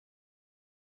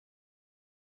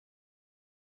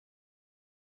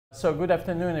So good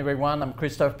afternoon, everyone. I'm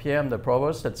Christophe Pierre. I'm the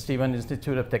Provost at Stevens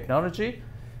Institute of Technology.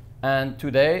 And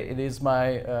today it is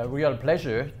my real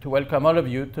pleasure to welcome all of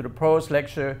you to the Provost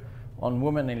Lecture on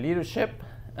Women in Leadership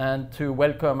and to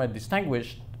welcome a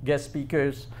distinguished guest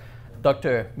speakers,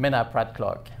 Dr. Menah Pratt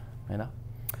Clarke.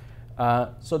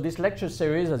 So this lecture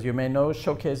series, as you may know,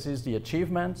 showcases the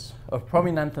achievements of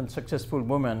prominent and successful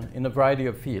women in a variety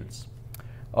of fields.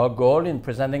 Our goal in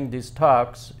presenting these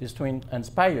talks is to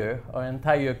inspire our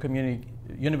entire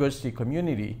university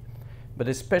community, but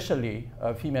especially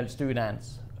female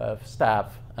students,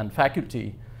 staff, and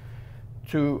faculty,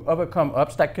 to overcome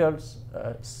obstacles,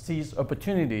 seize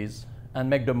opportunities, and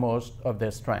make the most of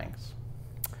their strengths.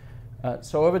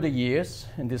 So over the years,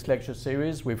 in this lecture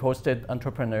series, we've hosted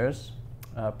entrepreneurs,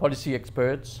 policy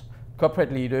experts,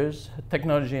 corporate leaders,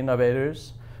 technology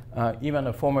innovators, even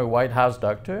a former White House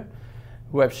doctor,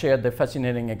 who have shared their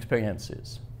fascinating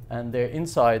experiences. And their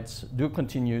insights do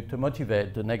continue to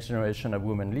motivate the next generation of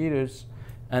women leaders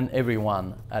and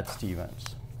everyone at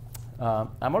Stevens.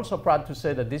 I'm also proud to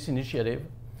say that this initiative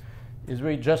is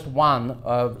really just one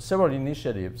of several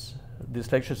initiatives.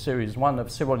 This lecture series is one of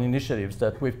several initiatives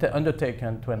that we've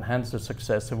undertaken to enhance the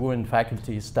success of women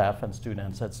faculty, staff, and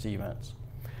students at Stevens.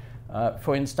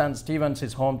 For instance, Stevens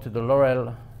is home to the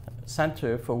Laurel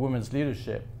Center for Women's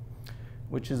Leadership,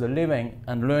 which is a living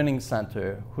and learning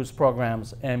center whose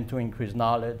programs aim to increase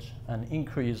knowledge and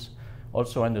increase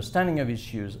also understanding of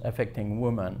issues affecting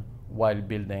women while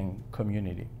building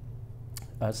community.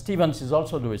 Stevens is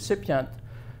also the recipient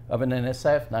of an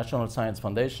NSF, National Science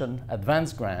Foundation,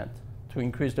 advance grant to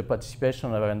increase the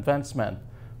participation and advancement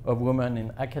of women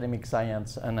in academic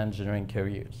science and engineering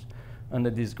careers. Under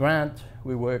this grant,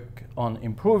 we work on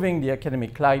improving the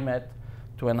academic climate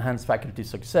to enhance faculty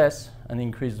success and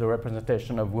increase the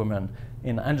representation of women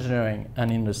in engineering and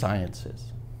in the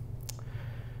sciences.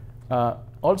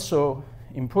 Also,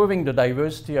 improving the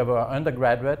diversity of our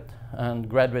undergraduate and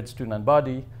graduate student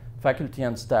body, faculty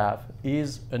and staff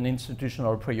is an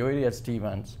institutional priority at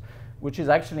Stevens, which is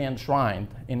actually enshrined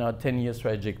in our 10-year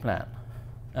strategic plan.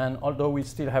 And although we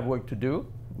still have work to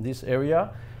do in this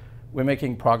area, we're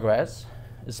making progress,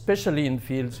 especially in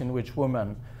fields in which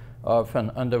women are often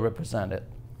underrepresented.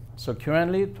 So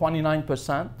currently,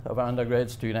 29% of our undergraduate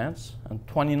students and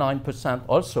 29%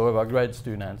 also of our grad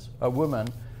students are women,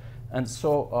 and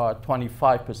so are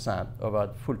 25% of our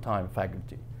full-time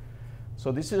faculty.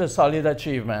 So this is a solid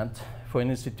achievement for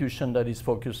an institution that is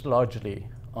focused largely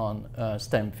on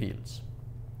STEM fields.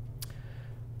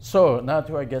 So now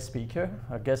to our guest speaker.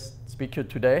 Our guest speaker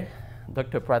today,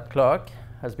 Dr. Pratt Clarke,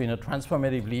 has been a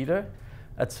transformative leader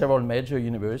at several major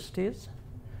universities.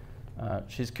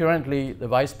 She's currently the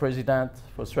Vice President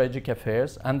for Strategic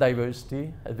Affairs and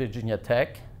Diversity at Virginia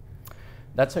Tech.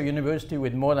 That's a university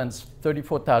with more than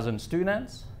 34,000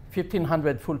 students,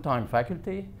 1,500 full-time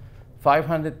faculty,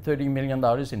 $530 million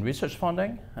in research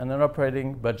funding, and an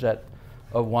operating budget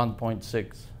of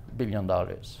 $1.6 billion.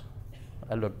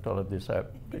 I looked all of this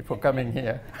up before coming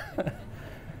here.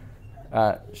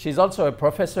 She's also a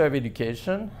professor of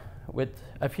education with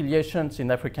affiliations in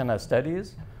Africana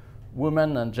Studies,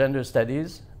 Women and Gender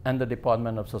Studies, and the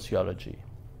Department of Sociology.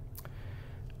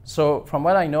 So from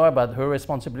what I know about her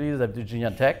responsibilities at Virginia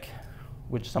Tech,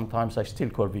 which sometimes I still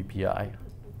call VPI,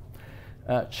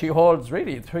 she holds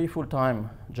really 3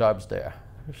 full-time jobs there.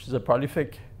 She's a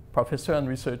prolific professor and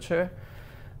researcher.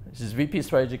 She's VP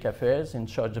Strategic Affairs in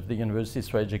charge of the university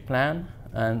strategic plan,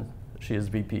 and she is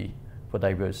VP for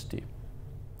Diversity.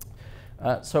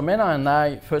 So Menah and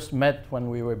I first met when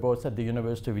we were both at the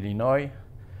University of Illinois,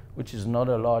 which is not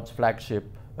a large flagship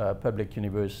public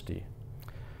university.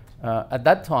 At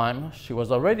that time, she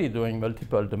was already doing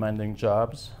multiple demanding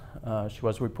jobs. She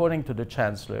was reporting to the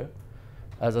Chancellor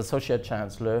as Associate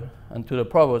Chancellor and to the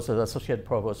Provost as Associate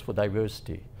Provost for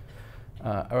Diversity.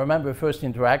 I remember first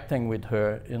interacting with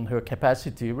her in her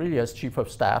capacity really as Chief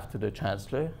of Staff to the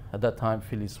Chancellor, at that time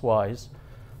Phyllis Wise,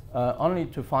 only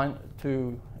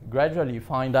to gradually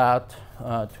find out,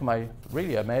 to my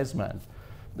really amazement,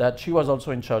 that she was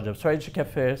also in charge of strategic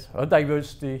affairs, of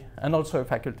diversity, and also a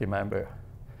faculty member.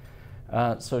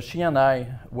 So she and I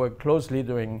worked closely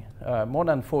during more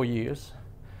than 4 years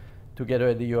together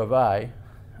at the U of I,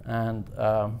 and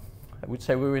I would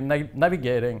say we were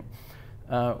navigating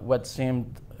what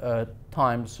seemed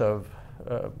times of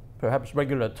perhaps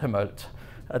regular tumult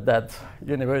at that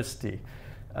university.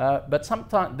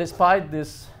 But despite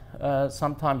this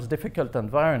sometimes difficult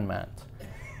environment,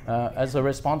 as a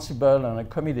responsible and a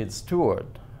committed steward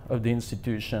of the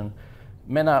institution,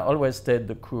 Menah always stayed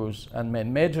the course and made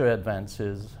major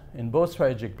advances in both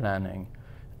strategic planning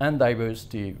and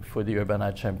diversity for the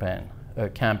Urbana-Champaign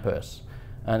campus.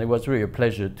 and it was really a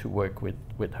pleasure to work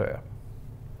with her.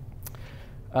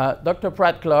 Dr.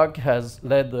 Pratt Clarke has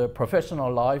led a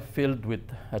professional life filled with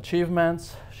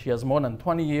achievements. She has more than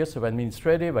 20 years of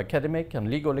administrative, academic, and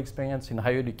legal experience in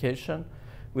higher education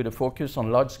with a focus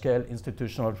on large-scale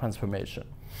institutional transformation.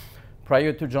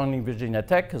 Prior to joining Virginia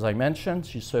Tech, as I mentioned,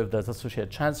 she served as Associate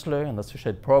Chancellor and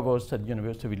Associate Provost at the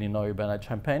University of Illinois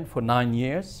Urbana-Champaign for 9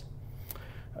 years.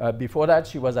 Before that,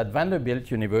 she was at Vanderbilt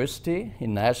University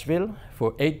in Nashville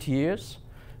for 8 years,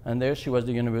 and there she was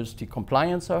the University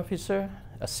Compliance Officer,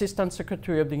 Assistant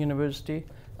Secretary of the University,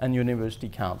 and University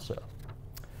Counsel.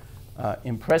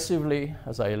 Impressively,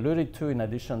 as I alluded to, in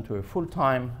addition to her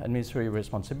full-time administrative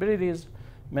responsibilities,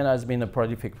 Menah has been a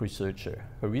prolific researcher.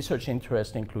 Her research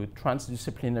interests include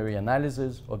transdisciplinary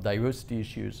analysis of diversity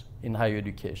issues in higher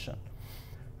education.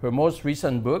 Her most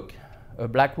recent book, A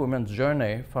Black Woman's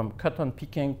Journey from Cotton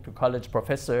Picking to College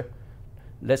Professor,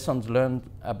 Lessons Learned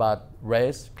About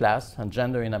Race, Class, and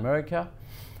Gender in America,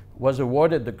 was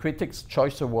awarded the Critics'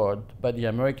 Choice Award by the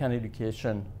American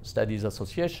Education Studies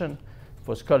Association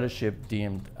for scholarship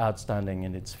deemed outstanding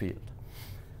in its field.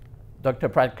 Dr.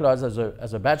 Pratt Clarke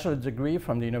has a bachelor's degree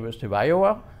from the University of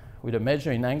Iowa with a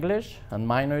major in English and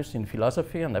minors in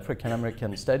philosophy and African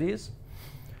American studies.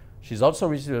 She's also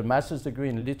received a master's degree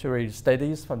in literary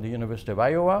studies from the University of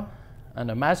Iowa and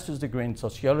a master's degree in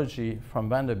sociology from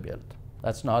Vanderbilt.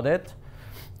 That's not it.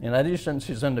 In addition,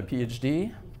 she's earned a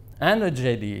PhD and a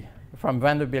JD from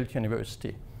Vanderbilt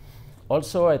University.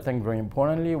 Also, I think very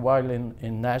importantly, while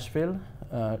in Nashville,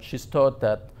 she's taught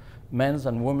that men's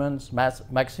and women's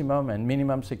maximum and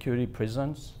minimum security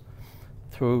prisons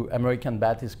through American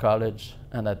Baptist College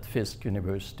and at Fisk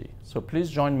University. So please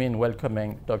join me in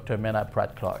welcoming Dr. Menah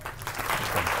Pratt Clarke.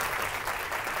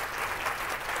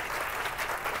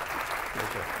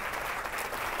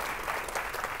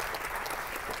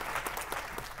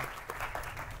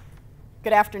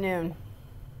 Good afternoon.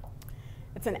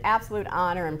 It's an absolute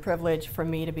honor and privilege for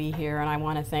me to be here, and I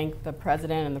want to thank the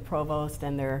President and the Provost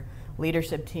and their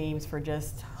leadership teams for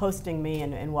just hosting me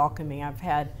and welcoming me. I've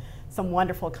had some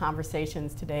wonderful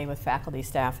conversations today with faculty,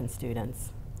 staff, and students.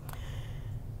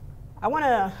 I want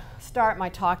to start my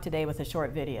talk today with a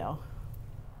short video.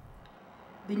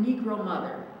 The Negro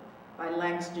Mother by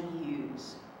Langston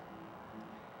Hughes.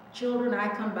 Children, I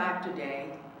come back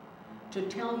today to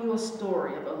tell you a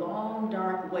story of a long,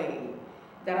 dark way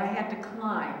that I had to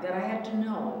climb, that I had to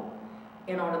know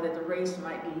in order that the race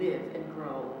might live and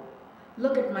grow.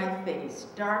 Look at my face,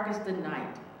 dark as the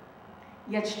night,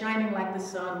 yet shining like the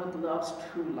sun with love's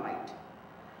true light.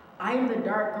 I am the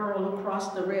dark girl who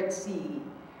crossed the Red Sea,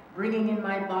 bringing in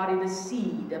my body the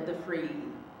seed of the free.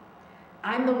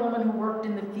 I'm the woman who worked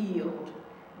in the field,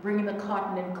 bringing the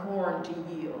cotton and corn to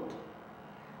yield.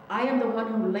 I am the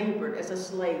one who labored as a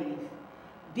slave,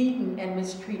 beaten and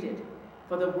mistreated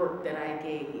for the work that I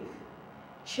gave.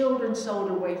 Children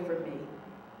sold away from me,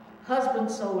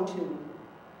 husbands sold too.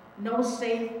 No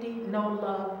safety, no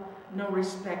love, no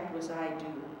respect was I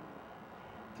due.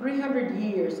 300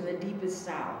 years in the deepest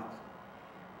South,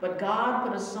 but God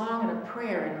put a song and a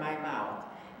prayer in my mouth.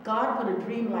 God put a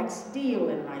dream like steel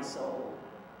in my soul.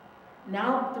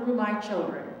 Now through my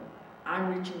children,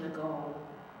 I'm reaching the goal.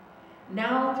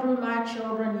 Now through my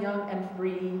children, young and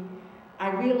free, I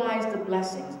realize the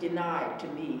blessings denied to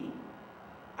me.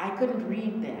 I couldn't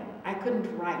read them, I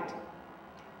couldn't write.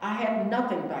 I had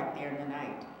nothing back there in the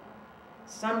night.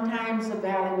 Sometimes the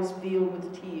valley was filled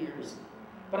with tears,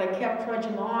 but I kept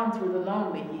trudging on through the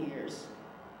lonely years.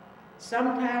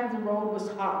 Sometimes the road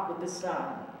was hot with the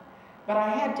sun, but I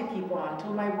had to keep on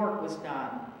till my work was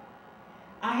done.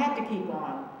 I had to keep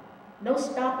on, no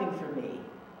stopping for me.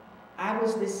 I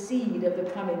was the seed of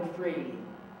the coming free.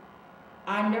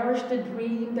 I nourished a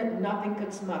dream that nothing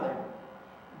could smother.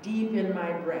 Deep in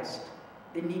my breast,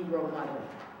 the Negro mother.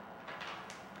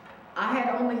 I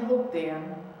had only hope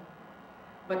then,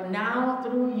 but now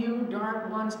through you dark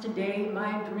ones today,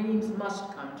 my dreams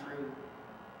must come true.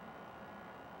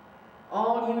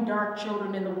 All you dark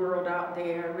children in the world out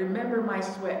there, remember my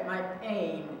sweat, my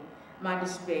pain, my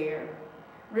despair.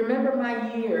 Remember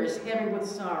my years heavy with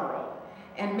sorrow,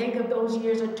 and make of those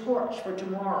years a torch for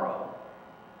tomorrow.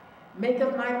 Make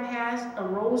of my past a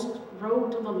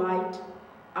road to the light,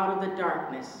 out of the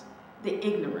darkness, the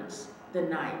ignorance, the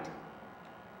night.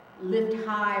 Lift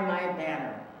high my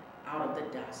banner out of the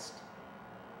dust.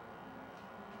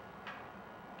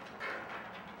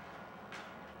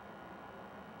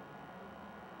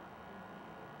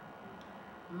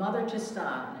 Mother to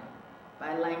Son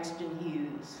by Langston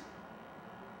Hughes.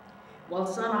 Well,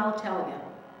 son, I'll tell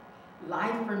you,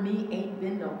 life for me ain't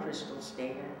been no crystal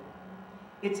stair.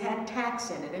 It's had tacks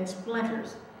in it and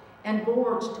splinters and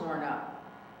boards torn up,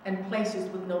 and places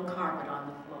with no carpet on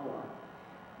the floor.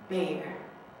 Bare.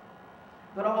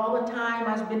 But all the time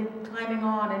I've been climbing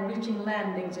on and reaching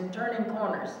landings and turning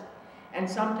corners, and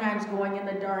sometimes going in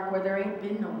the dark where there ain't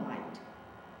been no light.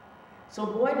 So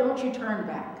boy, don't you turn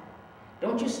back.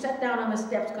 Don't you sit down on the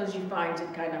steps because you find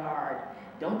it kind of hard.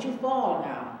 Don't you fall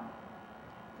now.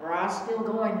 For I'm still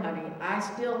going, honey. I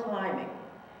still climbing.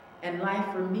 And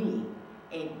life for me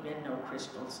ain't been no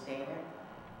crystal stair.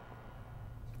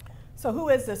 So who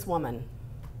is this woman?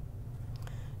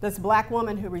 This black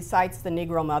woman who recites the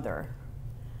Negro Mother.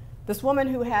 This woman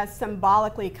who has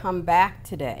symbolically come back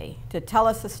today to tell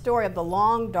us the story of the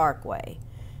long, dark way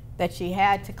that she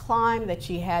had to climb, that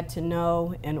she had to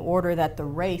know in order that the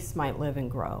race might live and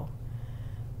grow.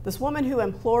 This woman who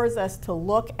implores us to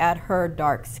look at her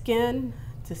dark skin,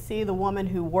 to see the woman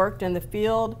who worked in the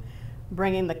field,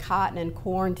 bringing the cotton and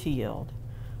corn to yield.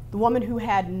 The woman who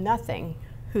had nothing,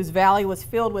 whose valley was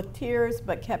filled with tears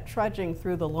but kept trudging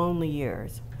through the lonely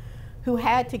years, who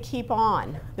had to keep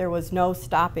on. There was no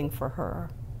stopping for her.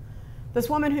 This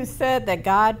woman who said that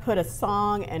God put a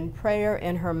song and prayer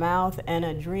in her mouth and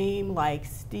a dream like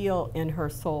steel in her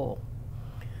soul,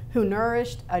 who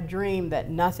nourished a dream that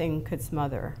nothing could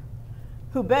smother,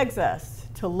 who begs us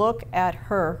to look at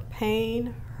her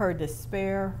pain, her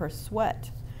despair, her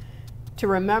sweat, to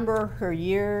remember her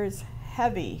years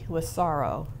heavy with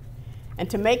sorrow, and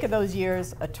to make of those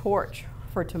years a torch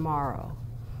for tomorrow.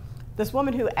 This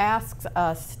woman who asks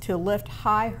us to lift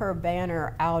high her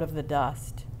banner out of the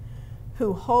dust,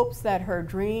 who hopes that her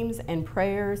dreams and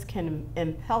prayers can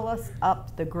impel us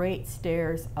up the great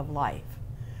stairs of life.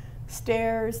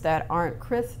 Stairs that aren't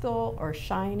crystal or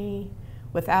shiny,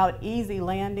 without easy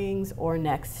landings or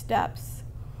next steps.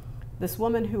 This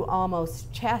woman who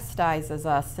almost chastises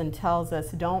us and tells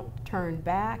us, don't turn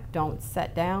back, don't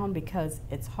sit down because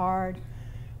it's hard,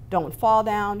 don't fall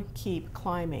down, keep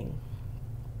climbing.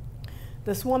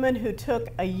 This woman who took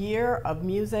a year of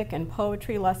music and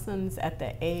poetry lessons at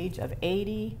the age of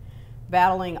 80,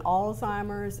 battling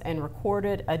Alzheimer's, and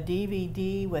recorded a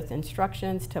DVD with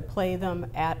instructions to play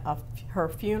them at her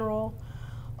funeral,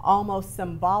 almost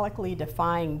symbolically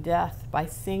defying death by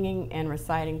singing and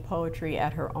reciting poetry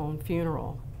at her own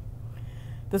funeral.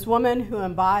 This woman who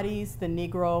embodies the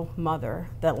Negro mother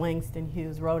that Langston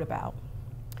Hughes wrote about.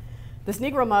 This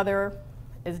Negro mother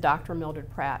is Dr. Mildred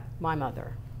Pratt, my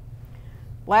mother.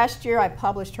 Last year, I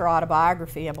published her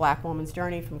autobiography, A Black Woman's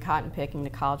Journey from Cotton Picking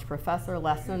to College Professor,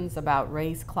 Lessons About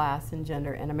Race, Class, and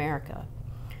Gender in America.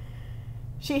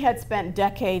 She had spent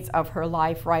decades of her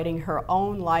life writing her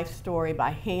own life story by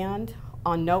hand,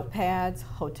 on notepads,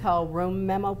 hotel room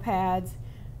memo pads,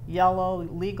 yellow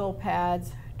legal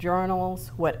pads,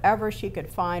 journals, whatever she could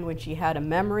find when she had a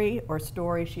memory or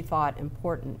story she thought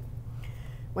important.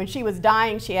 When she was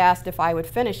dying, she asked if I would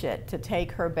finish it to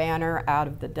take her banner out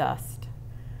of the dust.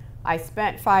 I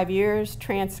spent 5 years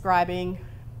transcribing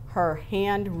her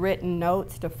handwritten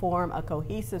notes to form a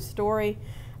cohesive story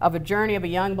of a journey of a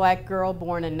young black girl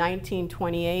born in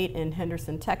 1928 in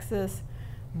Henderson, Texas,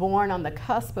 born on the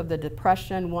cusp of the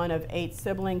Depression, one of 8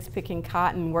 siblings, picking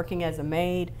cotton, working as a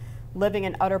maid, living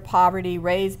in utter poverty,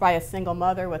 raised by a single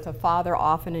mother with a father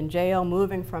often in jail,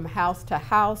 moving from house to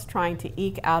house, trying to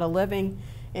eke out a living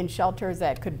in shelters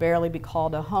that could barely be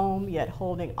called a home, yet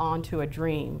holding on to a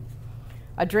dream.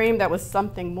 A dream that was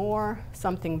something more,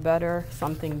 something better,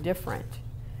 something different.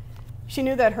 She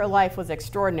knew that her life was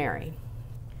extraordinary,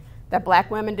 that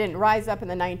black women didn't rise up in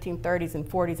the 1930s and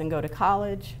 40s and go to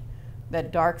college,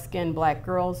 that dark-skinned black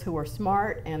girls who were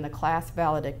smart and the class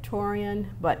valedictorian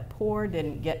but poor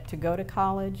didn't get to go to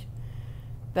college,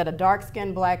 that a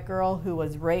dark-skinned black girl who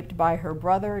was raped by her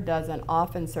brother doesn't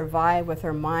often survive with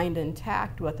her mind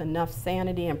intact with enough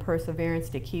sanity and perseverance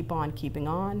to keep on keeping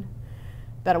on,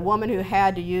 that a woman who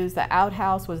had to use the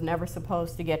outhouse was never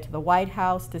supposed to get to the White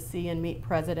House to see and meet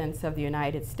presidents of the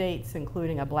United States,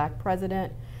 including a black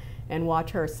president, and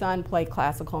watch her son play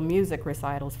classical music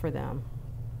recitals for them.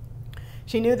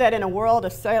 She knew that in a world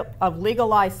of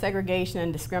legalized segregation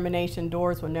and discrimination,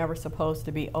 doors were never supposed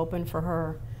to be open for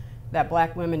her, that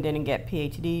black women didn't get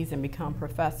PhDs and become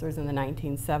professors in the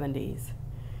 1970s.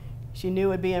 She knew it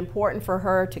would be important for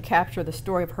her to capture the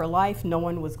story of her life. No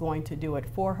one was going to do it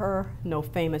for her. No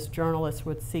famous journalist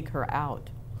would seek her out.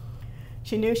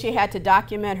 She knew she had to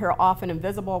document her often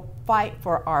invisible fight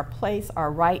for our place,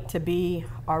 our right to be,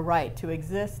 our right to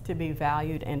exist, to be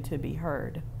valued, and to be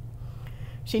heard.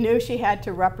 She knew she had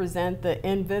to represent the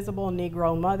invisible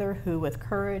Negro mother who, with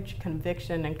courage,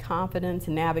 conviction, and confidence,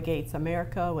 navigates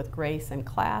America with grace and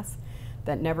class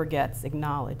that never gets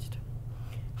acknowledged.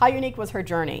 How unique was her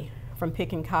journey from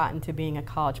picking cotton to being a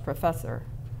college professor?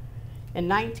 In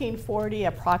 1940,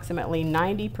 approximately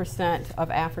 90%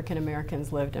 of African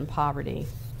Americans lived in poverty.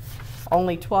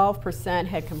 Only 12%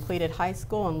 had completed high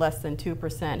school and less than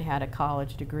 2% had a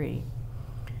college degree.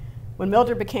 When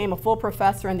Mildred became a full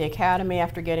professor in the academy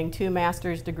after getting 2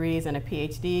 master's degrees and a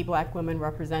PhD, black women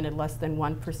represented less than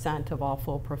 1% of all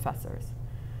full professors.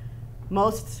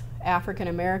 Most African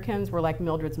Americans were like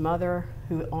Mildred's mother,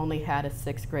 who only had a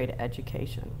 6th grade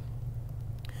education.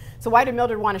 So why did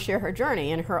Mildred want to share her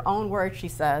journey? In her own words, she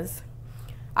says,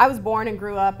 "I was born and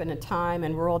grew up in a time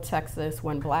in rural Texas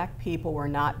when black people were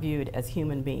not viewed as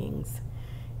human beings,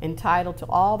 entitled to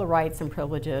all the rights and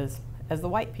privileges as the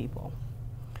white people.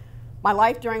 My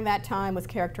life during that time was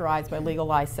characterized by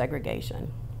legalized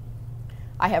segregation.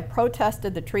 I have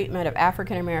protested the treatment of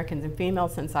African Americans and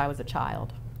females since I was a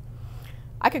child.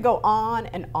 I could go on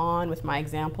and on with my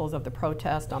examples of the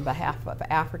protest on behalf of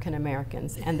African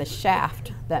Americans and the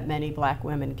shaft that many black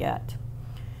women get.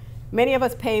 Many of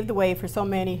us paved the way for so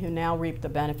many who now reap the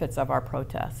benefits of our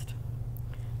protest.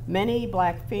 Many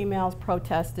black females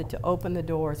protested to open the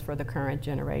doors for the current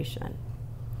generation.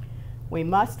 We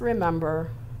must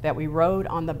remember that we rode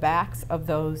on the backs of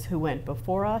those who went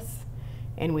before us,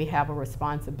 and we have a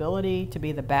responsibility to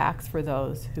be the backs for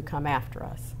those who come after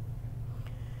us.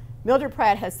 Mildred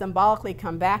Pratt has symbolically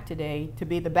come back today to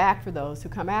be the back for those who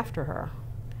come after her,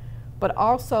 but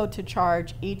also to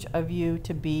charge each of you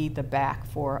to be the back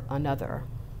for another.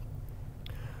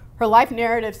 Her life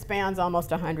narrative spans almost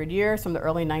 100 years, from the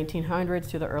early 1900s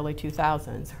to the early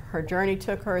 2000s. Her journey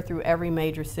took her through every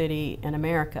major city in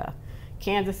America: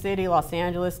 Kansas City, Los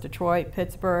Angeles, Detroit,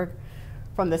 Pittsburgh,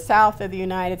 from the south of the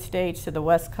United States to the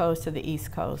West Coast to the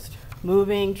East Coast,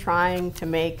 moving, trying to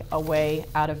make a way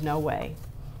out of no way.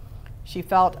 She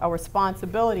felt a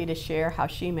responsibility to share how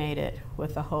she made it,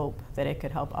 with the hope that it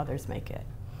could help others make it.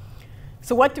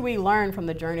 So what do we learn from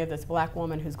the journey of this black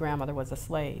woman whose grandmother was a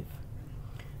slave?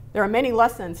 There are many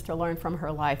lessons to learn from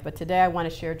her life, but today I want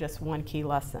to share just one key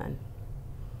lesson.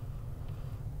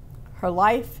 Her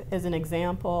life is an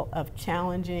example of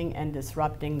challenging and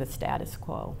disrupting the status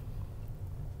quo.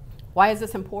 Why is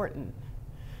this important?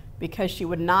 Because she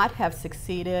would not have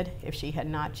succeeded if she had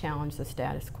not challenged the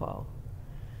status quo.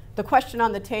 The question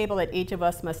on the table that each of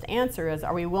us must answer is,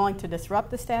 are we willing to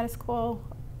disrupt the status quo,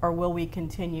 or will we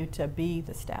continue to be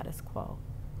the status quo?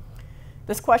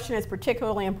 This question is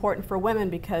particularly important for women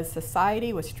because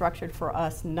society was structured for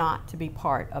us not to be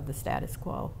part of the status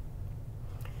quo.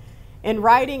 In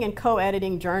writing and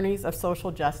co-editing Journeys of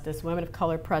Social Justice, Women of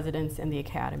Color Presidents in the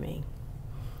Academy,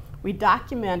 we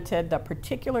documented the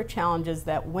particular challenges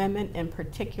that women in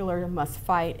particular must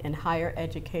fight in higher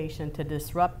education to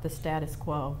disrupt the status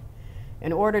quo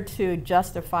in order to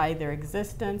justify their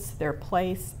existence, their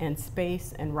place and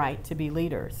space and right to be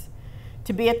leaders,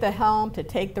 to be at the helm, to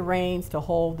take the reins, to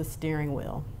hold the steering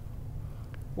wheel.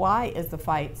 Why is the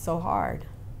fight so hard?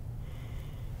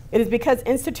 It is because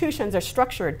institutions are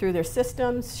structured through their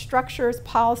systems, structures,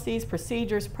 policies,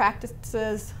 procedures,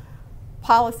 practices,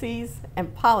 policies,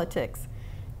 and politics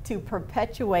to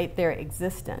perpetuate their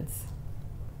existence.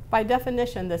 By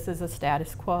definition, this is a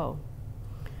status quo.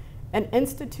 An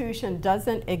institution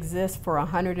doesn't exist for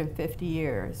 150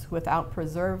 years without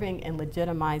preserving and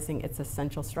legitimizing its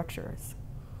essential structures.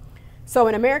 So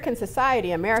in American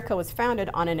society, America was founded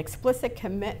on an explicit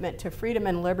commitment to freedom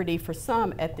and liberty for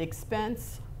some at the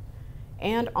expense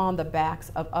and on the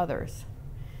backs of others.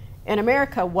 In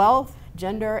America, wealth,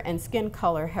 gender, and skin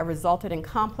color have resulted in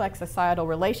complex societal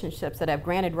relationships that have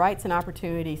granted rights and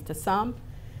opportunities to some,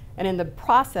 and in the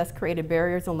process created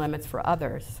barriers and limits for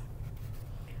others.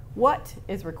 What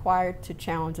is required to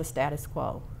challenge the status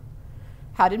quo?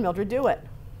 How did Mildred do it?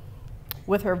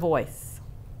 With her voice.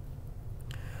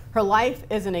 Her life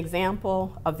is an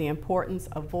example of the importance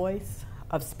of voice,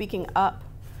 of speaking up,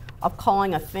 of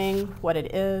calling a thing what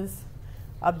it is,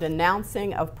 of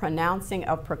denouncing, of pronouncing,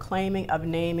 of proclaiming, of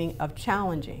naming, of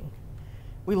challenging.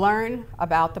 We learn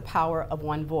about the power of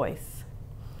one voice.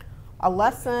 A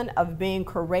lesson of being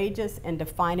courageous in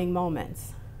defining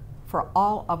moments. For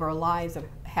all of our lives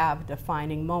have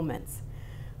defining moments.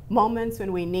 Moments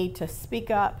when we need to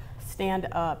speak up, stand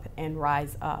up, and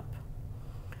rise up.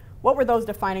 What were those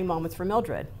defining moments for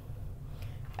Mildred?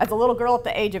 As a little girl at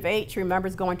the age of 8, she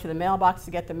remembers going to the mailbox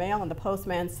to get the mail, and the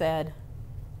postman said,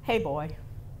 "Hey, boy."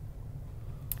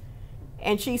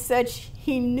 And she said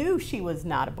he knew she was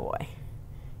not a boy.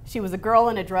 She was a girl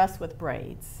in a dress with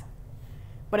braids.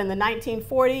 But in the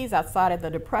 1940s, outside of the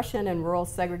Depression in rural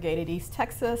segregated East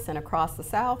Texas and across the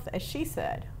South, as she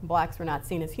said, blacks were not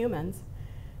seen as humans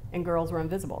and girls were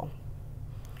invisible.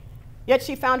 Yet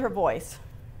she found her voice,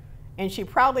 and she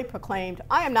proudly proclaimed,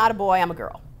 "I am not a boy, I'm a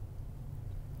girl."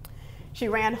 She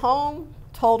ran home,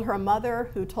 told her mother,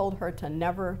 who told her to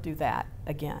never do that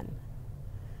again.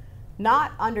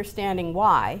 Not understanding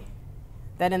why,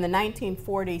 that in the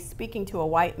 1940s, speaking to a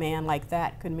white man like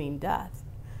that could mean death.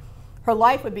 Her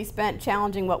life would be spent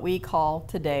challenging what we call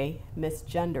today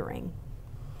misgendering.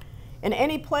 In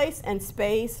any place and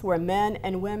space where men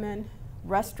and women,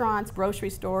 restaurants,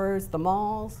 grocery stores, the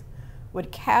malls,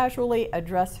 would casually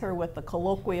address her with the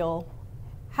colloquial,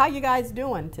 "How you guys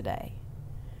doing today?"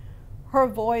 Her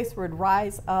voice would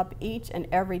rise up each and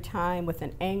every time with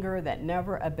an anger that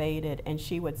never abated, and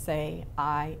she would say,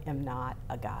 "I am not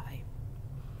a guy."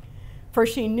 For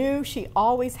she knew she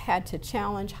always had to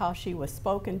challenge how she was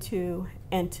spoken to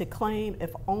and to claim,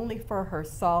 if only for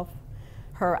herself,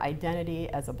 her identity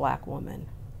as a black woman.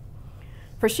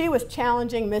 For she was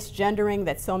challenging misgendering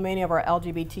that so many of our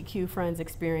LGBTQ friends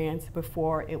experienced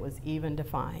before it was even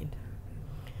defined.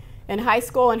 In high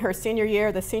school, in her senior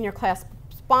year, the senior class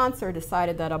sponsor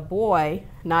decided that a boy,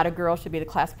 not a girl, should be the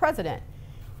class president,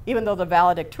 even though the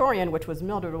valedictorian, which was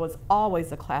Mildred, was always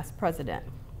the class president.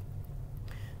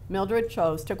 Mildred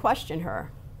chose to question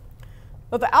her.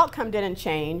 Though the outcome didn't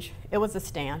change, it was a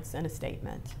stance and a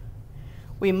statement.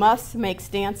 We must make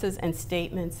stances and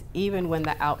statements even when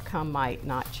the outcome might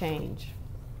not change.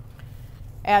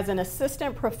 As an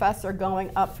assistant professor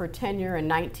going up for tenure in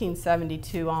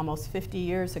 1972, almost 50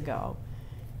 years ago,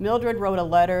 Mildred wrote a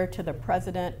letter to the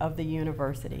president of the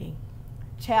university,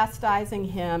 chastising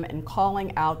him and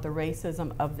calling out the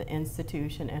racism of the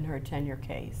institution in her tenure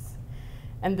case.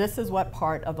 And this is what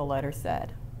part of the letter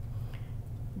said.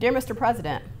 "Dear Mr.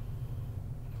 President,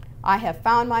 I have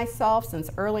found myself since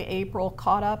early April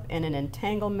caught up in an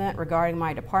entanglement regarding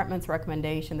my department's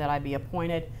recommendation that I be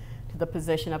appointed to the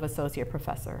position of associate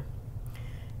professor.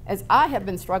 As I have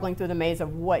been struggling through the maze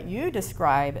of what you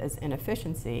describe as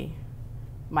inefficiency,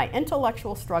 my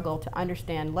intellectual struggle to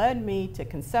understand led me to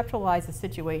conceptualize the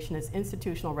situation as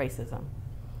institutional racism.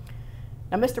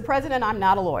 Now, Mr. President, I'm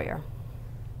not a lawyer,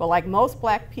 but like most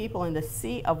black people in the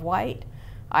sea of white,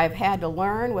 I've had to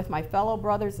learn with my fellow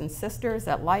brothers and sisters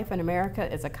that life in America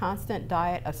is a constant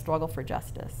diet of struggle for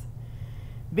justice.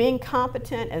 Being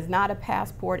competent is not a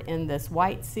passport in this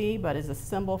white sea, but is a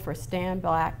symbol for stand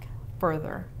black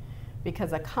further,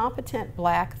 because a competent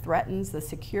black threatens the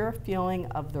secure feeling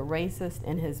of the racist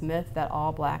in his myth that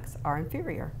all blacks are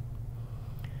inferior.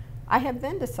 I have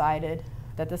then decided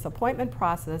that this appointment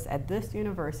process at this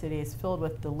university is filled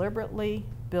with deliberately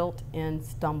built-in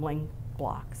stumbling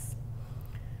blocks.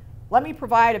 Let me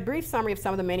provide a brief summary of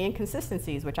some of the many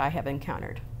inconsistencies which I have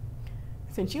encountered.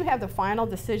 Since you have the final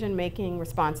decision-making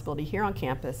responsibility here on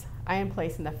campus, I am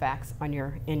placing the facts in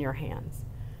your hands.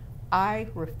 I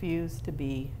refuse to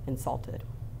be insulted."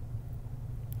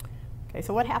 Okay,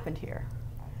 so what happened here?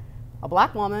 A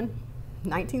black woman,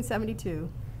 1972,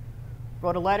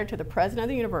 wrote a letter to the president of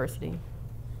the university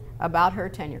about her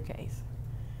tenure case,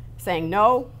 saying,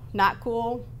 "No, not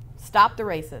cool, stop the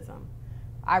racism.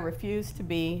 I refuse to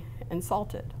be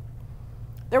insulted."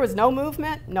 There was no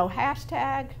movement, no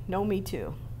hashtag, no Me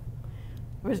Too.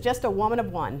 It was just a woman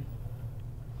of one.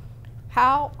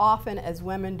 How often as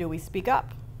women do we speak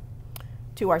up?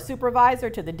 To our supervisor,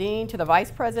 to the dean, to the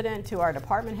vice president, to our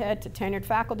department head, to tenured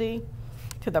faculty,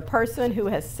 to the person who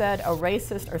has said a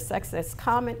racist or sexist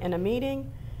comment in a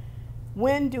meeting?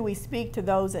 When do we speak to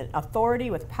those in authority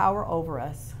with power over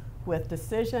us, with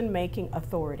decision-making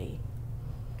authority?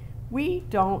 We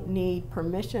don't need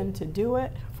permission to do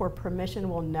it, for permission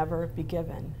will never be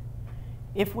given.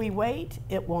 If we wait,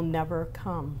 it will never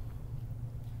come.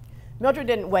 Mildred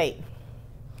didn't wait.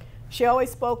 She always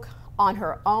spoke on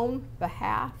her own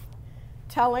behalf,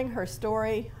 telling her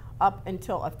story up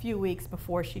until a few weeks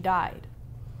before she died.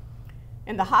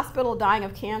 In the hospital, dying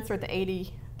of cancer at the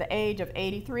age of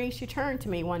 83, she turned to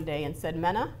me one day and said,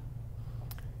 "Menah,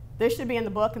 this should be in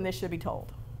the book and this should be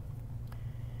told."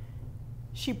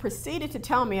 She proceeded to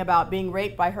tell me about being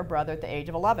raped by her brother at the age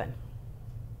of 11.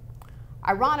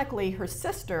 Ironically, her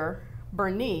sister,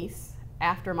 Bernice,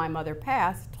 after my mother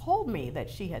passed, told me that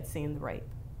she had seen the rape.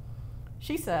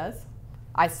 She says,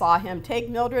 "I saw him take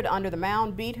Mildred under the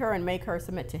mound, beat her, and make her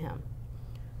submit to him.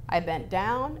 I bent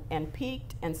down and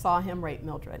peeked and saw him rape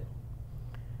Mildred."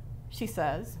 She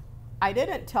says, "I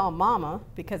didn't tell Mama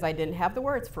because I didn't have the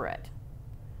words for it.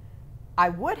 I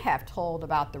would have told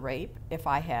about the rape if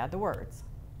I had the words.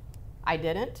 I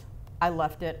didn't. I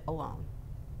left it alone.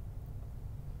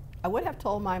 I would have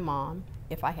told my mom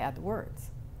if I had the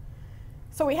words."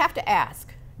 So we have to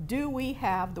ask, do we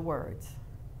have the words?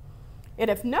 And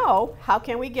if no, how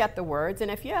can we get the words?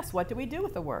 And if yes, what do we do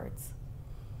with the words?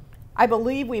 I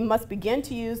believe we must begin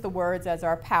to use the words as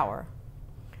our power.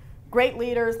 Great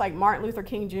leaders like Martin Luther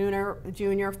King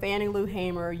Jr., Fannie Lou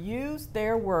Hamer used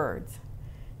their words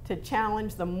to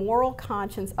challenge the moral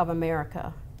conscience of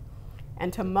America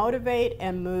and to motivate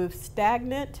and move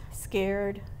stagnant,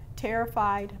 scared,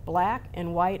 terrified Black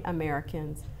and white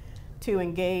Americans to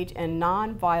engage in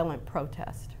nonviolent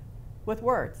protest with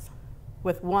words,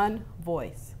 with one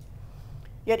voice.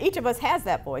 Yet each of us has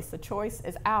that voice. The choice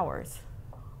is ours.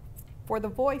 For the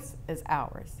voice is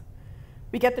ours.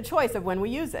 We get the choice of when we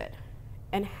use it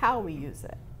and how we use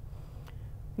it.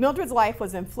 Mildred's life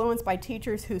was influenced by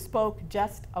teachers who spoke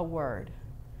just a word.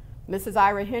 Mrs.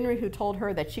 Ira Henry, who told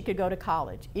her that she could go to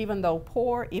college, even though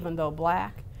poor, even though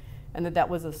Black, and that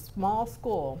was a small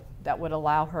school that would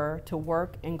allow her to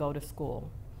work and go to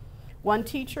school. One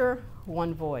teacher,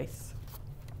 one voice.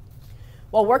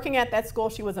 While working at that school,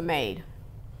 she was a maid.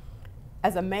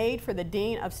 As a maid for the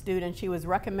dean of students, she was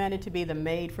recommended to be the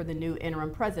maid for the new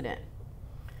interim president.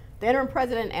 The interim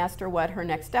president asked her what her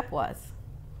next step was.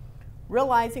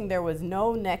 Realizing there was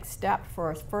no next step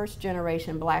for a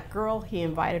first-generation Black girl, he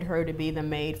invited her to be the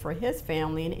maid for his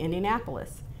family in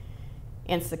Indianapolis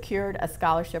and secured a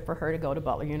scholarship for her to go to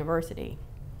Butler University.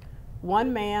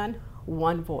 One man,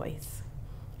 one voice.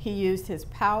 He used his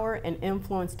power and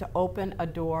influence to open a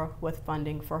door with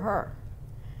funding for her.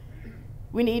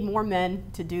 We need more men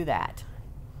to do that,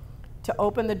 to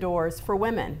open the doors for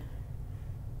women,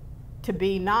 to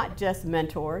be not just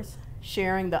mentors,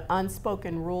 sharing the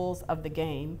unspoken rules of the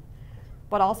game,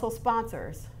 but also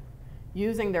sponsors,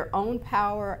 using their own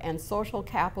power and social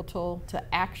capital to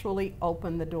actually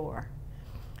open the door.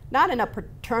 Not in a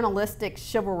paternalistic,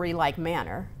 chivalry-like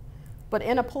manner, but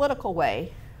in a political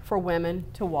way for women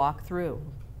to walk through.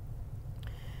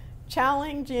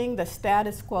 Challenging the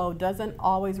status quo doesn't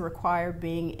always require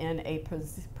being in a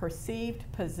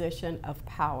perceived position of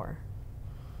power.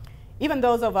 Even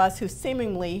those of us who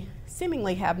seemingly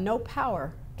have no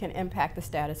power can impact the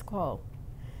status quo.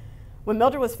 When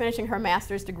Mildred was finishing her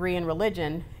master's degree in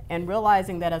religion and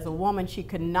realizing that as a woman she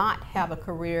could not have a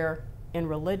career in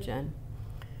religion,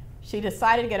 she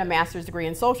decided to get a master's degree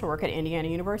in social work at Indiana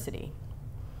University.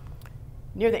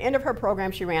 Near the end of her program,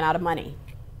 she ran out of money.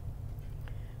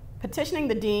 Petitioning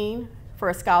the dean for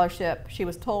a scholarship, she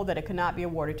was told that it could not be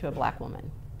awarded to a Black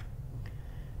woman.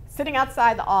 Sitting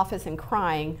outside the office and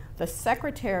crying, the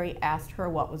secretary asked her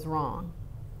what was wrong.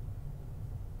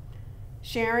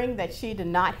 Sharing that she did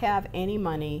not have any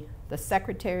money, the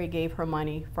secretary gave her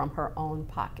money from her own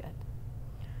pocket.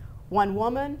 One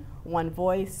woman, one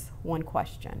voice, one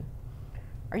question.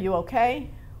 Are you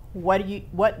okay?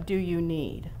 What do you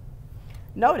need?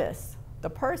 Notice, the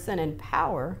person in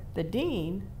power, the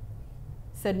dean,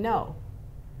 said no.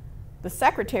 The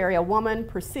secretary, a woman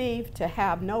perceived to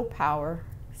have no power,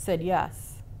 said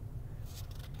yes.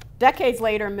 Decades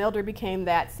later, Mildred became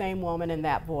that same woman and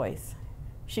that voice.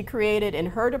 She created in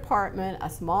her department a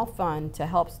small fund to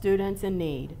help students in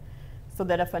need so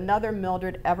that if another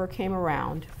Mildred ever came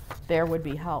around, there would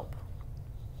be help.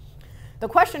 The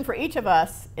question for each of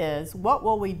us is, what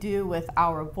will we do with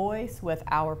our voice, with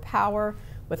our power,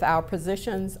 with our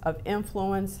positions of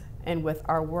influence, and with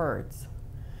our words?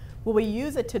 Will we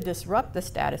use it to disrupt the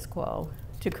status quo,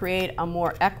 to create a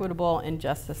more equitable and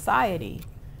just society,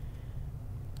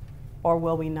 or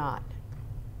will we not?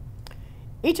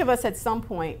 Each of us at some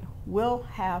point will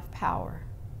have power.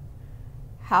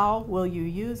 How will you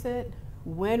use it?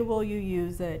 When will you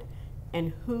use it?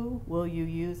 And who will you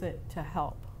use it to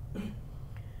help?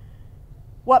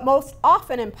 What most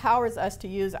often empowers us to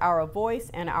use our voice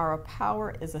and our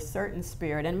power is a certain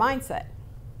spirit and mindset.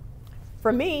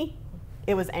 For me,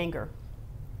 it was anger.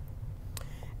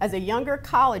 As a younger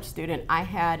college student, I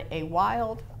had a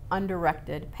wild,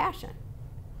 undirected passion.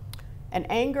 An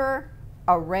anger,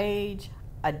 a rage,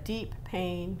 a deep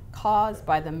pain caused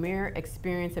by the mere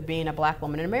experience of being a Black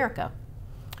woman in America.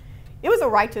 It was a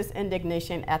righteous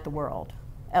indignation at the world,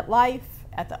 at life,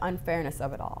 at the unfairness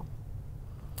of it all.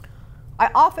 I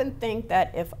often think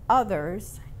that if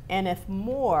others, and if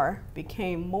more,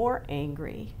 became more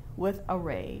angry with a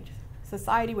rage,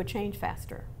 society would change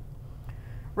faster.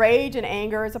 Rage and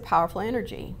anger is a powerful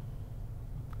energy,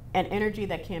 an energy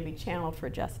that can be channeled for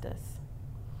justice.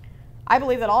 I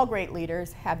believe that all great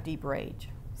leaders have deep rage,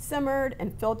 simmered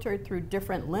and filtered through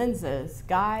different lenses,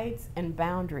 guides, and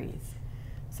boundaries,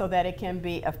 so that it can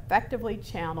be effectively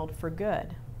channeled for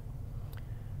good.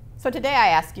 So today I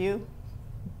ask you,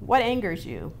 what angers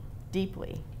you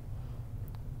deeply?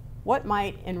 What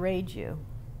might enrage you?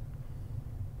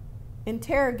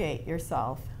 Interrogate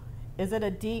yourself. Is it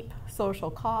a deep social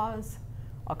cause,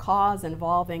 a cause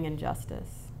involving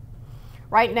injustice?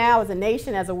 Right now, as a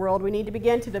nation, as a world, we need to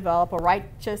begin to develop a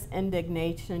righteous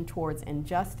indignation towards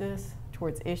injustice,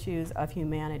 towards issues of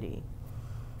humanity,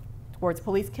 towards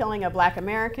police killing of Black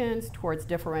Americans, towards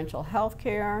differential health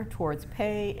care, towards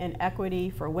pay inequity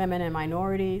for women and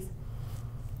minorities,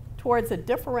 towards a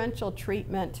differential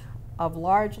treatment of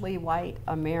largely white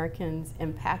Americans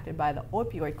impacted by the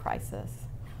opioid crisis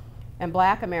and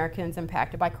Black Americans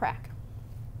impacted by crack.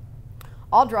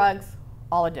 All drugs,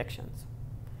 all addictions.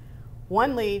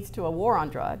 One leads to a war on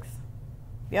drugs.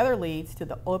 The other leads to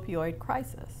the opioid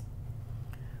crisis.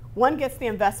 One gets the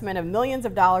investment of millions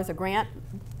of dollars of grant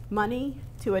money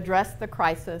to address the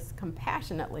crisis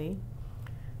compassionately.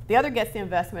 The other gets the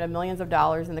investment of millions of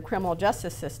dollars in the criminal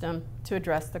justice system to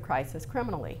address the crisis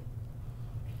criminally.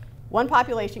 One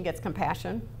population gets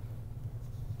compassion,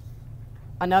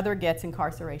 another gets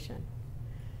incarceration.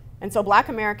 And so Black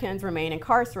Americans remain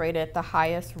incarcerated at the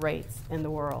highest rates in the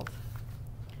world.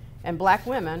 And Black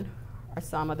women are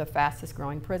some of the fastest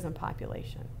growing prison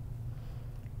population.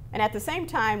 And at the same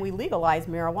time, we legalize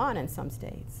marijuana in some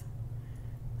states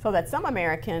so that some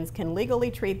Americans can legally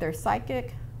treat their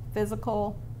psychic,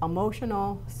 physical,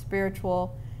 emotional,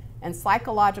 spiritual, and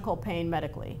psychological pain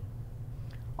medically.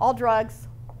 All drugs,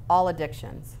 all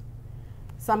addictions.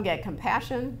 Some get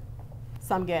compassion,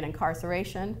 some get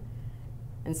incarceration,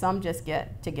 and some just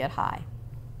get to get high.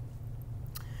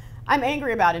 I'm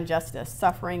angry about injustice,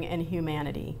 suffering, and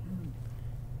humanity.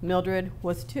 Mildred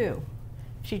was too.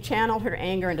 She channeled her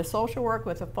anger into social work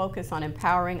with a focus on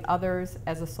empowering others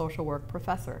as a social work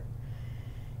professor.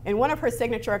 In one of her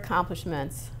signature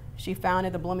accomplishments, she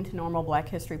founded the Bloomington Normal Black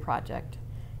History Project,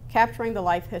 capturing the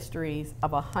life histories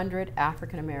of 100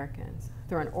 African Americans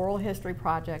through an oral history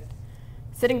project,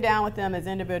 sitting down with them as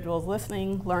individuals,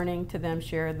 listening, learning to them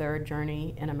share their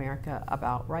journey in America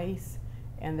about race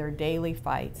and their daily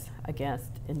fights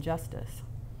against injustice.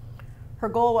 Her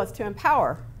goal was to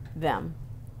empower them,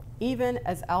 even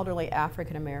as elderly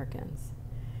African Americans,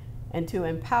 and to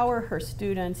empower her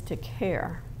students to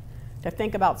care, to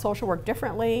think about social work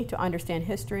differently, to understand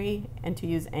history, and to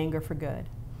use anger for good.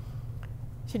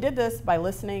 She did this by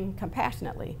listening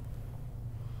compassionately.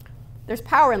 There's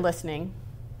power in listening.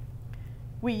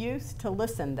 We used to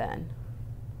listen then,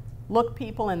 look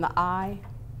people in the eye.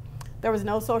 There was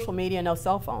no social media, no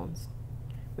cell phones.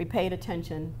 We paid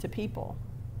attention to people.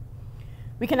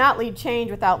 We cannot lead change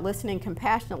without listening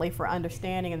compassionately for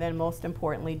understanding and then most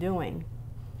importantly, doing.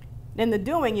 In the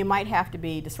doing, you might have to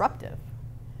be disruptive.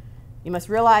 You must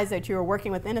realize that you are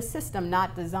working within a system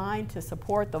not designed to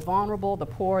support the vulnerable, the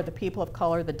poor, the people of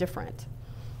color, the different.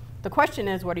 The question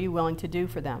is, what are you willing to do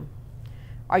for them?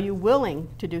 Are you willing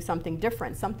to do something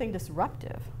different, something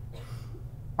disruptive?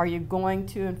 Are you going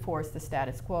to enforce the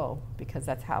status quo? Because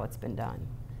that's how it's been done.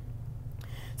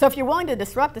 So if you're willing to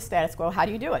disrupt the status quo, how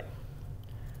do you do it?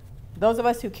 Those of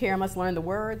us who care must learn the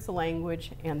words, the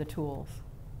language, and the tools.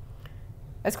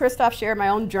 As Christoph shared, my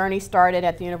own journey started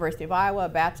at the University of Iowa, a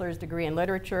bachelor's degree in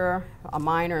literature, a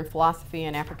minor in philosophy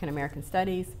and African American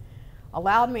studies,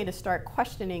 allowed me to start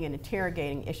questioning and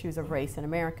interrogating issues of race in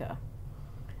America.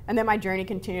 And then my journey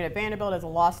continued at Vanderbilt as a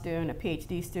law student, a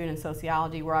PhD student in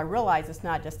sociology, where I realized it's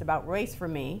not just about race for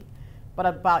me, but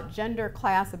about gender,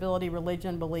 class, ability,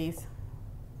 religion, beliefs,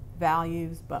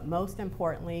 values, but most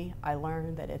importantly, I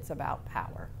learned that it's about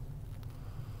power.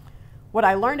 What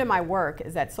I learned in my work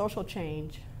is that social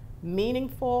change,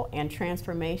 meaningful and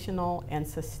transformational and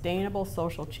sustainable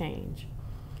social change,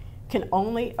 can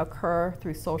only occur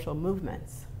through social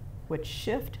movements which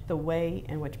shift the way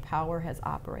in which power has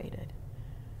operated.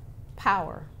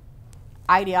 Power,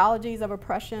 ideologies of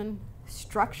oppression,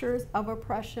 structures of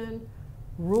oppression,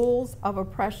 rules of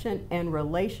oppression, and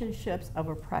relationships of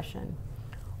oppression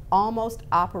almost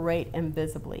operate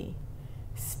invisibly,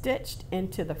 stitched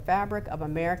into the fabric of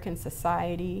American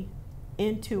society,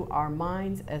 into our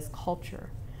minds as culture,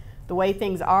 the way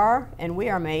things are, and we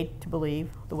are made to believe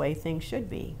the way things should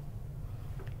be.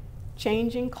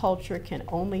 Changing culture can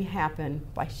only happen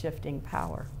by shifting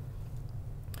power.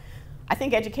 I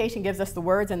think education gives us the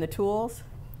words and the tools,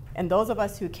 and those of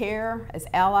us who care as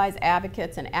allies,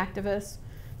 advocates, and activists,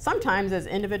 sometimes as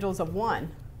individuals of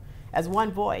one, as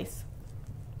one voice,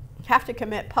 have to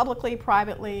commit publicly,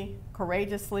 privately,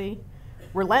 courageously,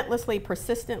 relentlessly,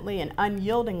 persistently, and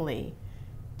unyieldingly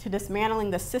to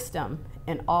dismantling the system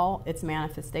in all its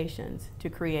manifestations to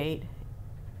create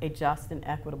a just and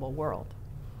equitable world.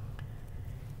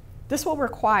 This will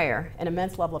require an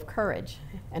immense level of courage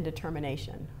and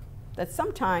determination that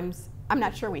sometimes I'm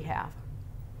not sure we have.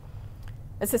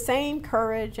 It's the same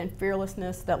courage and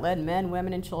fearlessness that led men,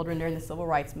 women, and children during the Civil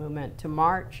Rights Movement to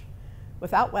march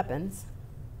without weapons,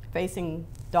 facing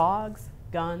dogs,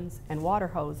 guns, and water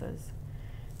hoses,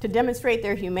 to demonstrate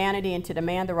their humanity and to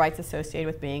demand the rights associated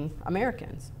with being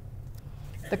Americans.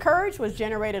 The courage was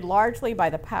generated largely by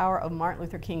the power of Martin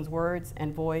Luther King's words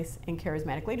and voice and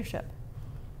charismatic leadership.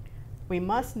 We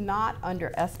must not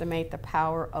underestimate the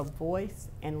power of voice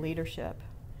and leadership,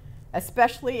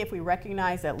 especially if we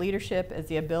recognize that leadership is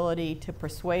the ability to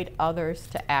persuade others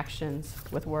to actions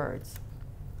with words.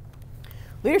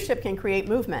 Leadership can create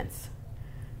movements.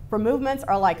 For movements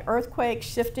are like earthquakes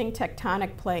shifting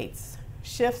tectonic plates,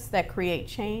 shifts that create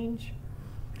change,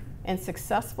 and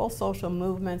successful social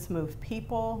movements move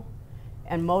people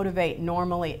and motivate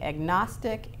normally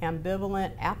agnostic,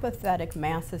 ambivalent, apathetic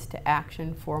masses to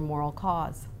action for a moral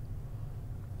cause.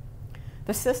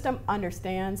 The system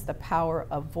understands the power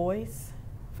of voice,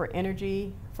 for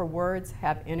energy, for words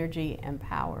have energy and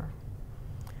power.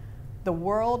 The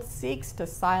world seeks to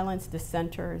silence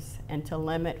dissenters and to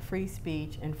limit free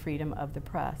speech and freedom of the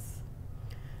press.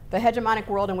 The hegemonic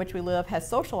world in which we live has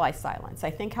socialized silence. I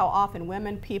think how often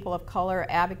women, people of color,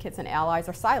 advocates, and allies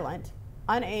are silent,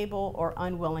 unable or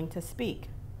unwilling to speak.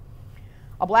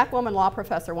 A black woman law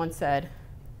professor once said,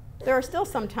 "There are still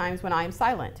some times when I am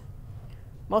silent,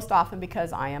 most often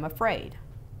because I am afraid.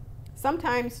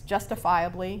 Sometimes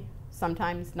justifiably,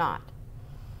 sometimes not.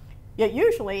 Yet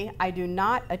usually I do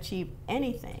not achieve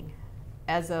anything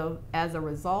as a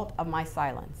result of my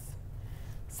silence.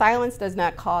 Silence does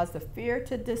not cause the fear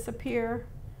to disappear.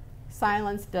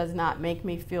 Silence does not make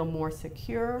me feel more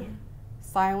secure.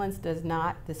 Silence does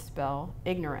not dispel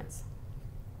ignorance."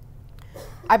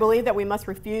 I believe that we must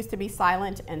refuse to be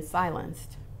silent and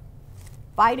silenced.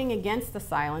 Fighting against the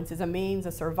silence is a means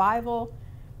of survival,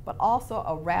 but also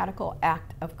a radical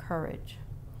act of courage.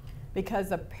 Because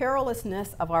the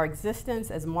perilousness of our existence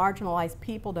as marginalized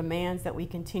people demands that we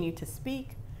continue to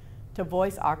speak, to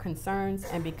voice our concerns,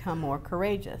 and become more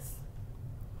courageous.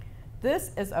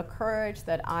 This is a courage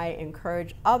that I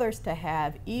encourage others to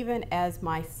have, even as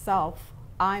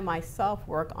I myself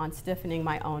work on stiffening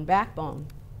my own backbone.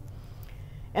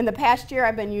 In the past year,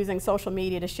 I've been using social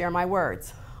media to share my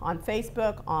words. On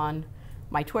Facebook, on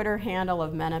my Twitter handle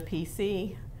of Menah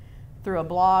PC, through a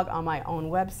blog on my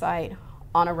own website,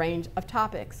 on a range of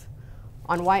topics.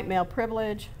 On white male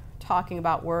privilege, talking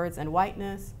about words and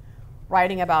whiteness,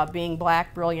 writing about being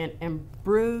black, brilliant, and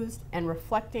bruised, and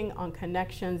reflecting on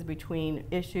connections between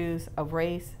issues of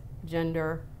race,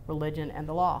 gender, religion, and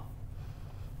the law.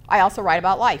 I also write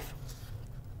about life.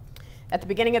 At the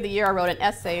beginning of the year, I wrote an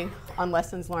essay on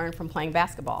lessons learned from playing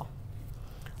basketball.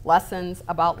 Lessons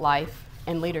about life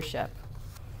and leadership.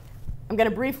 I'm going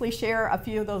to briefly share a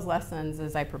few of those lessons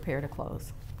as I prepare to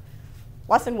close.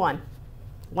 Lesson 1,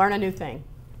 learn a new thing.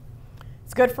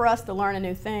 It's good for us to learn a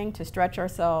new thing, to stretch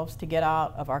ourselves, to get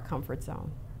out of our comfort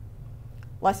zone.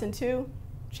 Lesson 2,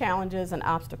 challenges and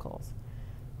obstacles.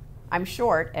 I'm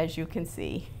short, as you can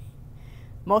see.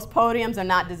 Most podiums are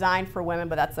not designed for women,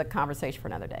 but that's a conversation for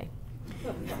another day.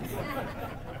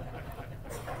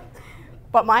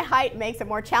 But my height makes it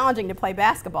more challenging to play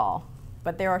basketball.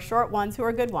 But there are short ones who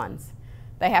are good ones.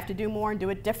 They have to do more and do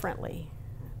it differently.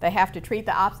 They have to treat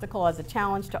the obstacle as a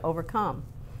challenge to overcome.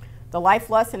 The life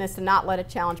lesson is to not let a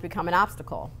challenge become an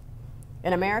obstacle.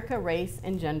 In America, race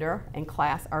and gender and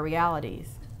class are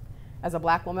realities. As a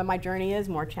black woman, my journey is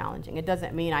more challenging. It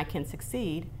doesn't mean I can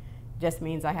succeed. It just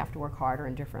means I have to work harder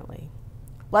and differently.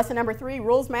 Lesson number 3,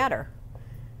 rules matter.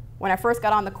 When I first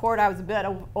got on the court, I was a bit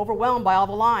overwhelmed by all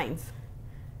the lines.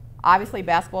 Obviously,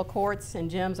 basketball courts and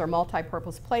gyms are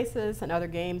multi-purpose places, and other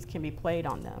games can be played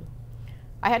on them.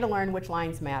 I had to learn which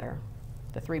lines matter.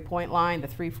 The three-point line, the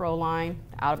free-throw line,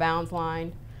 the out-of-bounds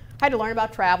line. I had to learn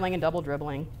about traveling and double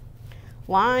dribbling.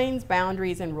 Lines,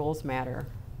 boundaries, and rules matter.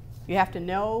 You have to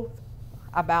know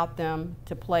about them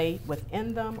to play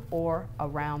within them or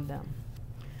around them.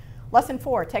 Lesson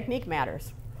 4, technique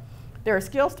matters. There are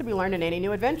skills to be learned in any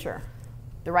new adventure.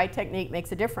 The right technique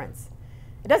makes a difference.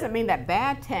 It doesn't mean that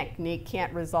bad technique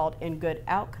can't result in good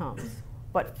outcomes,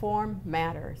 but form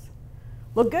matters.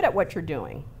 Look good at what you're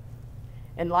doing.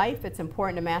 In life, it's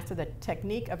important to master the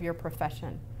technique of your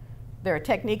profession. There are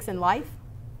techniques in life,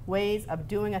 ways of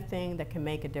doing a thing that can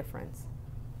make a difference.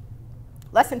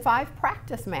 Lesson 5,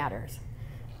 practice matters.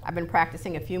 I've been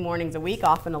practicing a few mornings a week,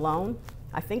 often alone.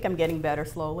 I think I'm getting better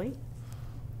slowly.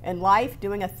 In life,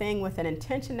 doing a thing with an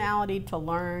intentionality to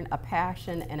learn, a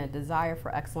passion, and a desire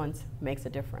for excellence makes a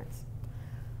difference.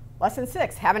 Lesson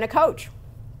 6, having a coach.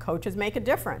 Coaches make a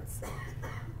difference.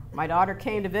 My daughter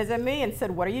came to visit me and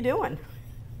said, "What are you doing?"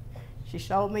 She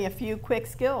showed me a few quick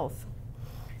skills.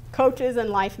 Coaches in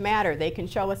life matter. They can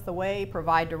show us the way,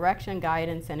 provide direction,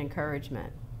 guidance, and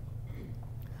encouragement.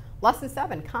 Lesson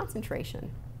 7,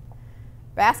 concentration.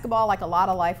 Basketball, like a lot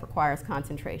of life, requires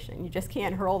concentration. You just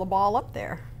can't hurl the ball up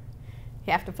there.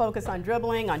 You have to focus on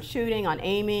dribbling, on shooting, on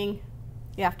aiming.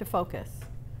 You have to focus.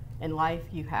 In life,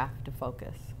 you have to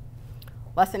focus.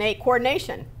 Lesson 8,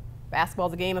 coordination. Basketball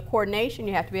is a game of coordination.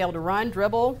 You have to be able to run,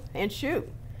 dribble, and shoot.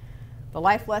 The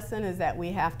life lesson is that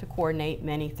we have to coordinate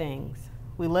many things.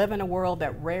 We live in a world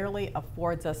that rarely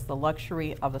affords us the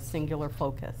luxury of a singular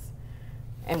focus,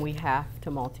 and we have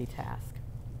to multitask.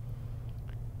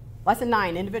 Lesson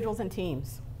 9, individuals and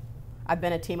teams. I've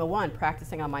been a team of one,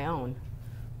 practicing on my own.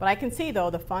 But I can see,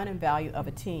 though, the fun and value of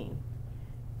a team.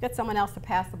 Get someone else to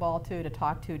pass the ball to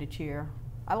talk to cheer.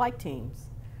 I like teams.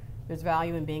 There's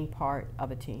value in being part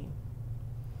of a team.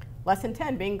 Lesson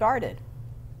 10, being guarded.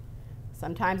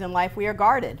 Sometimes in life we are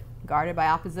guarded by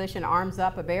opposition, arms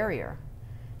up, a barrier.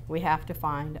 We have to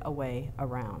find a way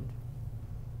around.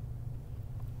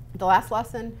 The last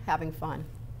lesson, having fun.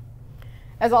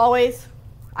 As always,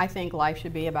 I think life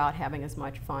should be about having as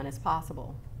much fun as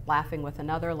possible. Laughing with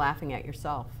another, laughing at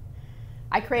yourself.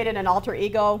 I created an alter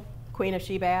ego, Queen of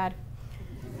She-Bad.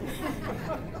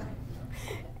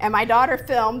 And my daughter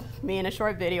filmed me in a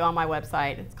short video on my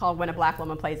website. It's called When a Black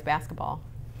Woman Plays Basketball.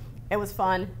 It was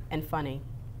fun and funny.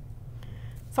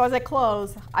 So as I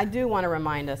close, I do want to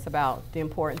remind us about the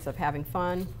importance of having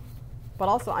fun, but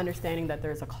also understanding that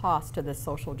there's a cost to this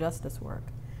social justice work.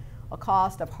 A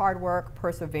cost of hard work,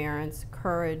 perseverance,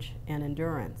 courage, and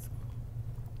endurance.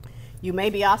 You may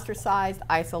be ostracized,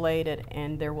 isolated,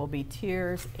 and there will be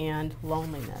tears and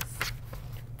loneliness,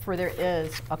 for there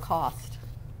is a cost.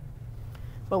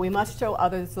 But we must show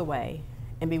others the way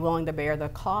and be willing to bear the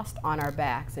cost on our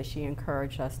backs, as she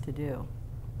encouraged us to do.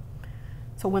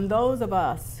 So when those of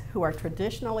us who are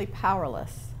traditionally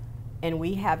powerless and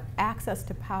we have access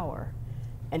to power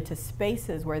and to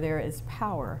spaces where there is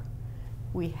power,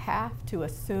 we have to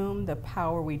assume the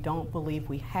power we don't believe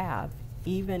we have,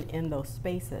 even in those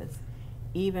spaces,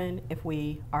 even if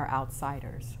we are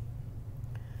outsiders.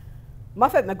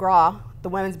 Muffet McGraw, the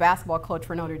women's basketball coach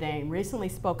for Notre Dame, recently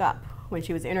spoke up when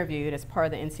she was interviewed as part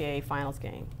of the NCAA finals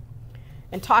game.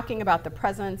 In talking about the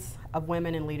presence of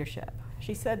women in leadership,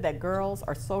 she said that girls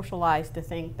are socialized to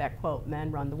think that, quote,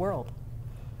 men run the world,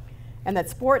 and that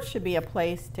sports should be a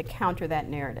place to counter that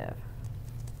narrative.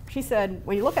 She said,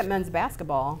 when you look at men's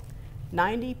basketball,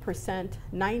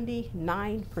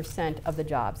 99% of the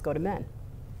jobs go to men.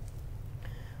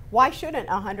 Why shouldn't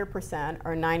 100%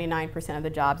 or 99% of the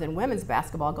jobs in women's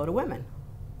basketball go to women?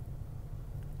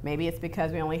 Maybe it's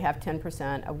because we only have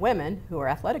 10% of women who are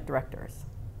athletic directors.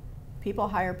 People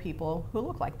hire people who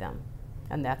look like them,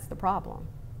 and that's the problem.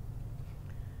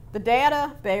 The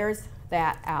data bears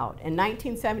that out. In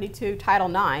 1972, Title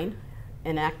IX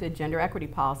enacted gender equity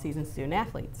policies in student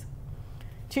athletes.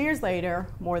 2 years later,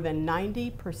 more than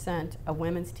 90% of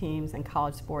women's teams in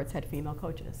college sports had female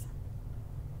coaches.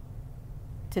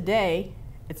 Today,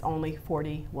 it's only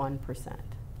 41%.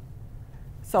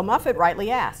 So Muffet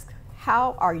rightly asked,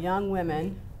 how are young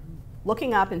women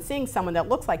looking up and seeing someone that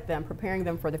looks like them, preparing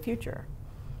them for the future?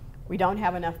 We don't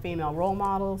have enough female role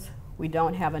models. We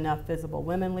don't have enough visible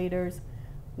women leaders.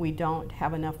 We don't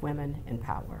have enough women in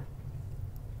power.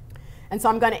 And so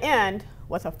I'm going to end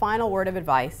with a final word of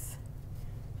advice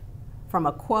from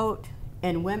a quote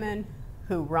in Women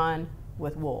Who Run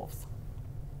with Wolves.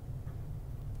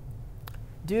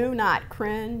 Do not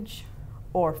cringe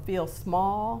or feel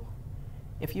small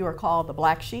if you are called the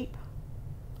black sheep,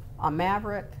 a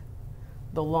maverick,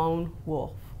 the lone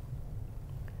wolf.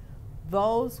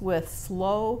 Those with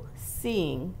slow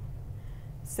seeing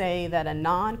say that a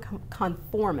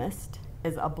nonconformist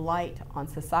is a blight on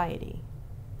society.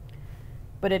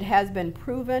 But it has been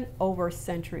proven over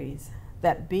centuries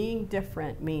that being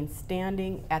different means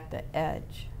standing at the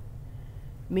edge,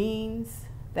 means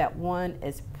that one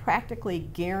is practically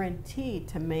guaranteed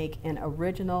to make an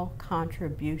original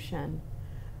contribution,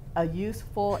 a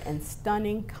useful and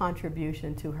stunning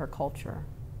contribution to her culture.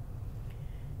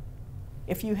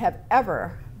 If you have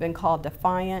ever been called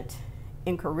defiant,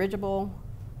 incorrigible,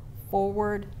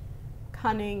 forward,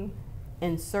 cunning,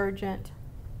 insurgent,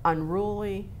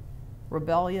 unruly,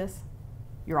 rebellious,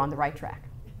 you're on the right track.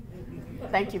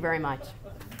 Thank you very much.